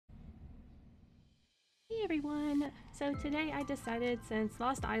Hey everyone! So today I decided, since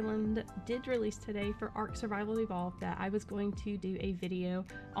Lost Island did release today for ARK Survival Evolved, that I was going to do a video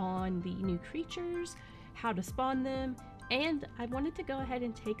on the new creatures, how to spawn them, and I wanted to go ahead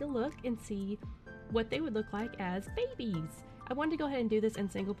and take a look and see what they would look like as babies. I wanted to go ahead and do this in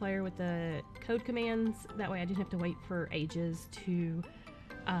single player with the code commands, that way I didn't have to wait for ages to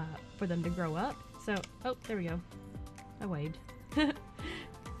for them to grow up. So, oh, there we go. I waved.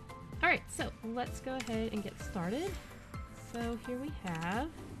 Alright, so let's go ahead and get started. So here we have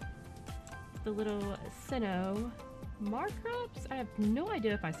the little Sino Markrops. I have no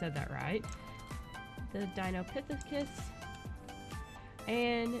idea if I said that right. The Dinopi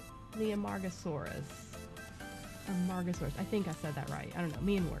and the Amargasaurus. I think I said that right. I don't know,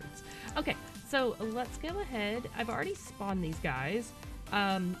 me and words. Okay, so let's go ahead. I've already spawned these guys.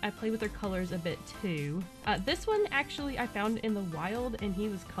 I played with their colors a bit too. This one actually I found in the wild and he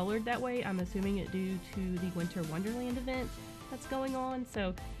was colored that way. I'm assuming it due to the Winter Wonderland event that's going on.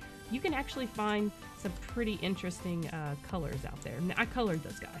 So you can actually find some pretty interesting colors out there. Now, I colored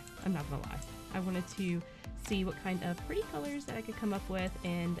this guy, I'm not gonna lie. I wanted to see what kind of pretty colors that I could come up with,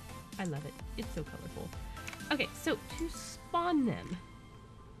 and I love it. It's so colorful. Okay, so to spawn them,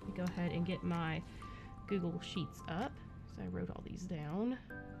 let me go ahead and get my Google Sheets up. So I wrote all these down.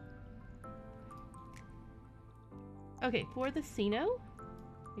 Okay, for the Sino,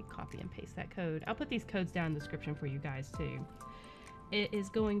 let me copy and paste that code. I'll put these codes down in the description for you guys too. It is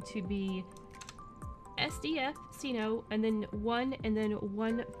going to be SDF Sino and then 1 and then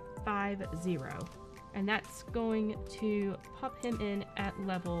 150. And that's going to pop him in at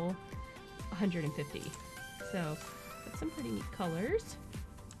level 150. So that's some pretty neat colors.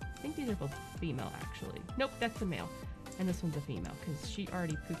 I think these are both female actually. Nope, that's a male. And this one's a female because she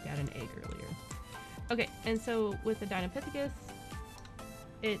already pooped out an egg earlier. Okay, and so with the Dinopithecus,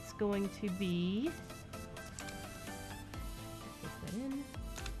 it's going to be, put that in,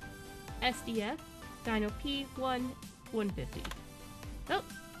 SDF Dinopi 150. Oh,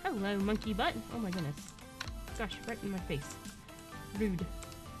 hello monkey butt. Oh my goodness. Gosh, right in my face. Rude.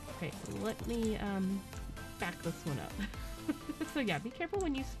 Okay, let me back this one up. So yeah, be careful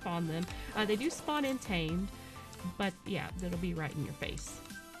when you spawn them. They do spawn in tamed. But yeah, that'll be right in your face.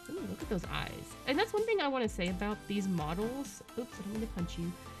 Ooh, look at those eyes. And that's one thing I want to say about these models. Oops, I don't want to punch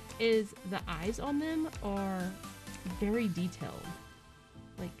you. Is the eyes on them are very detailed.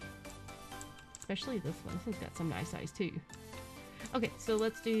 Like, especially this one. This one's got some nice eyes too. Okay, so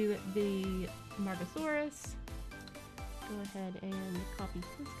let's do the Amargasaurus. Go ahead and copy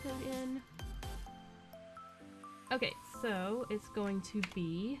his code in. Okay, so it's going to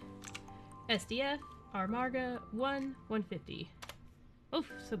be SDF Amarga 150. Oof,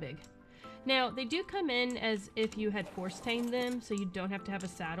 so big. Now, they do come in as if you had force tamed them, so you don't have to have a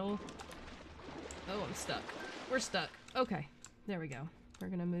saddle. Oh, I'm stuck. We're stuck. Okay, there we go. We're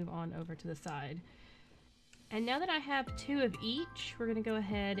gonna move on over to the side. And now that I have 2 of each, we're gonna go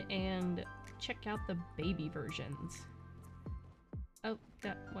ahead and check out the baby versions. Oh,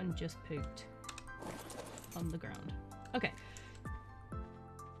 that one just pooped on the ground. Okay.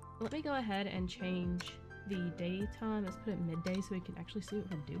 Let me go ahead and change the daytime. Let's put it midday so we can actually see what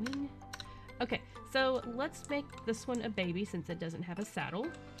we're doing. Okay, so let's make this one a baby since it doesn't have a saddle.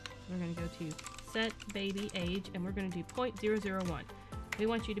 We're going to go to set baby age and we're going to do 0.001. We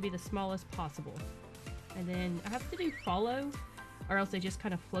want you to be the smallest possible. And then I have to do follow or else they just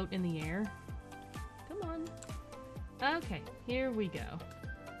kind of float in the air. Come on. Okay, here we go.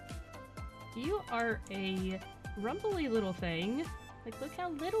 You are a rumbly little thing. Like, look how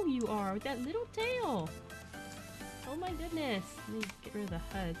little you are with that little tail. Oh my goodness. Let me get rid of the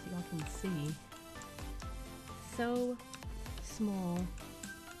HUD so y'all can see. So small.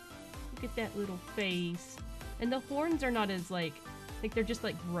 Look at that little face. And the horns are not as like they're just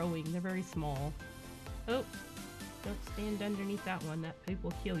like growing. They're very small. Oh, don't stand underneath that one. That poop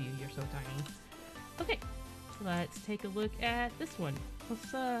will kill you. You're so tiny. Okay, let's take a look at this one.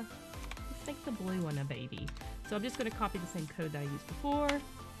 Let's make the blue one a baby. So I'm just going to copy the same code that I used before.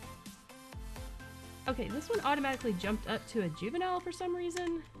 Okay, this one automatically jumped up to a juvenile for some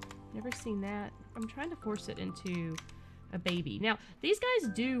reason. Never seen that. I'm trying to force it into a baby. Now, these guys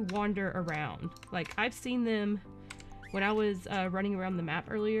do wander around. Like, I've seen them when I was running around the map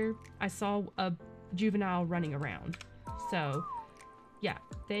earlier. I saw a juvenile running around. So, yeah,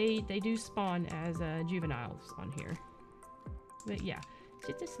 they do spawn as juveniles on here. But yeah.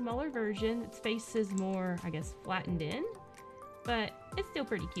 It's just a smaller version. Its face is more, I guess, flattened in, but it's still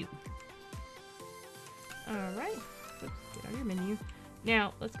pretty cute. Alright, oops, get out of your menu.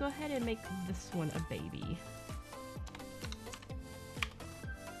 Now, let's go ahead and make this one a baby.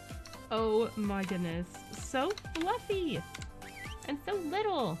 Oh my goodness. so fluffy and so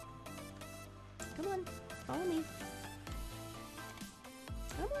little. Come on, follow me.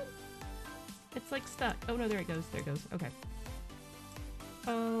 Come on. It's like stuck. Oh no, there it goes. There it goes. Okay.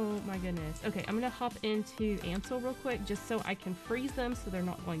 Oh my goodness. Okay, I'm gonna hop into Ansel real quick just so I can freeze them so they're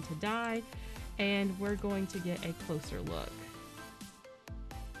not going to die. And we're going to get a closer look.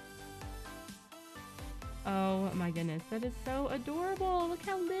 Oh my goodness, that is so adorable. Look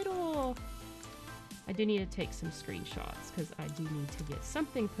how little. I do need to take some screenshots because I do need to get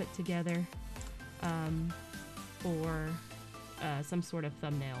something put together for some sort of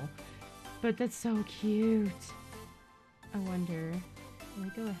thumbnail. But that's so cute. I wonder, let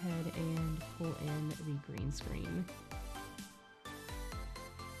me go ahead and pull in the green screen.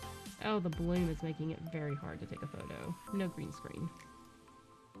 Oh, the bloom is making it very hard to take a photo. No green screen.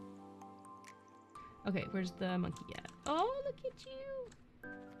 Okay, where's the monkey at? Oh, look at you!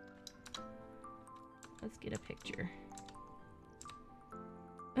 Let's get a picture.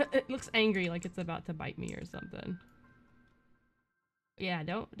 It looks angry, like it's about to bite me or something. Yeah,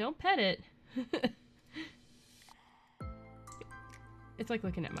 don't pet it. It's like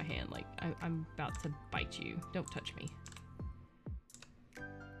looking at my hand, like I'm about to bite you. Don't touch me.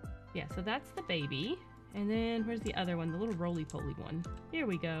 Yeah, so that's the baby. And then where's the other one? The little roly-poly one. Here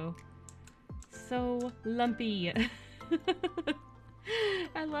we go. So lumpy.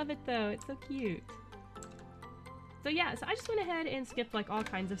 I love it though. It's so cute. So yeah, so I just went ahead and skipped like all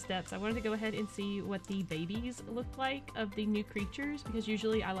kinds of steps. I wanted to go ahead and see what the babies look like of the new creatures, because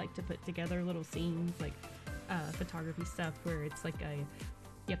usually I like to put together little scenes, like photography stuff where it's like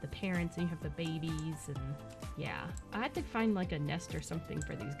you have the parents and you have the babies, and yeah. I had to find like a nest or something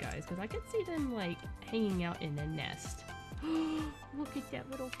for these guys because I could see them like hanging out in a nest. Look at that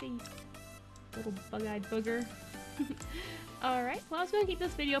little face. Little bug-eyed booger. Alright, well I was going to keep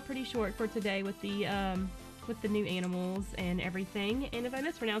this video pretty short for today with the new animals and everything, and if I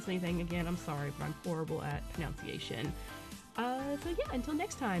mispronounce anything, again, I'm sorry, but I'm horrible at pronunciation. So yeah, until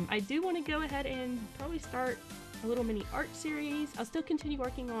next time, I do want to go ahead and probably start a little mini art series. I'll still continue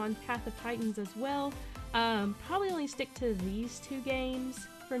working on Path of Titans as well. Probably only stick to these two games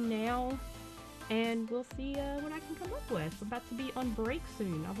for now, and we'll see what I can come up with. I'm about to be on break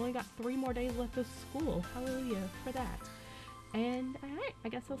soon. I've only got 3 more days left of school. Hallelujah for that. And alright, I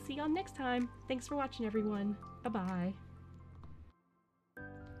guess I'll see y'all next time. Thanks for watching, everyone. Bye-bye.